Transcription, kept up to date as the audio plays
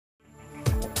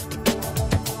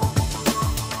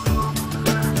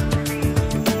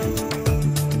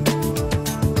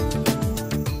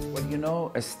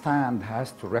a stand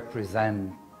has to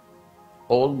represent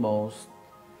almost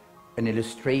an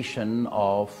illustration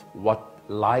of what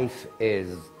life is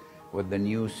with the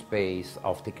new space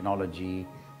of technology,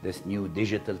 this new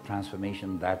digital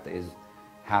transformation that is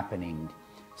happening.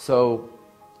 So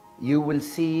you will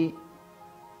see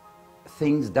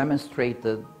things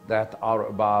demonstrated that are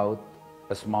about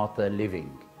a smarter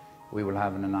living. We will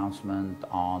have an announcement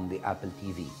on the Apple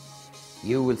TV.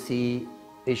 You will see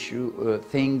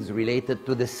things related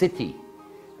to the city,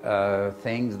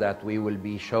 things that we will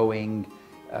be showing,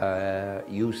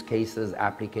 use cases,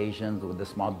 applications with the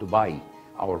Smart Dubai,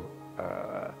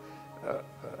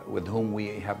 with whom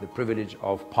we have the privilege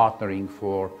of partnering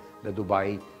for the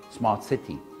Dubai Smart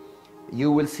City.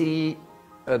 You will see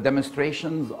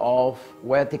demonstrations of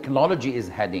where technology is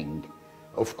heading.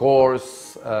 Of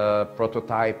course,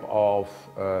 prototype of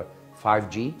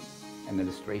 5G, an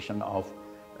illustration of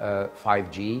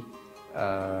 5G,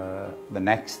 the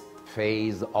next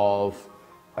phase of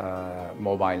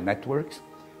mobile networks.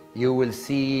 You will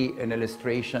see an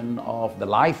illustration of the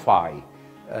Wi-Fi,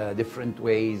 different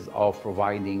ways of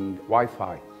providing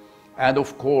Wi-Fi. And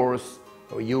of course,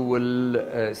 you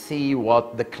will see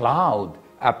what the cloud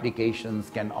applications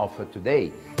can offer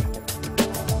today.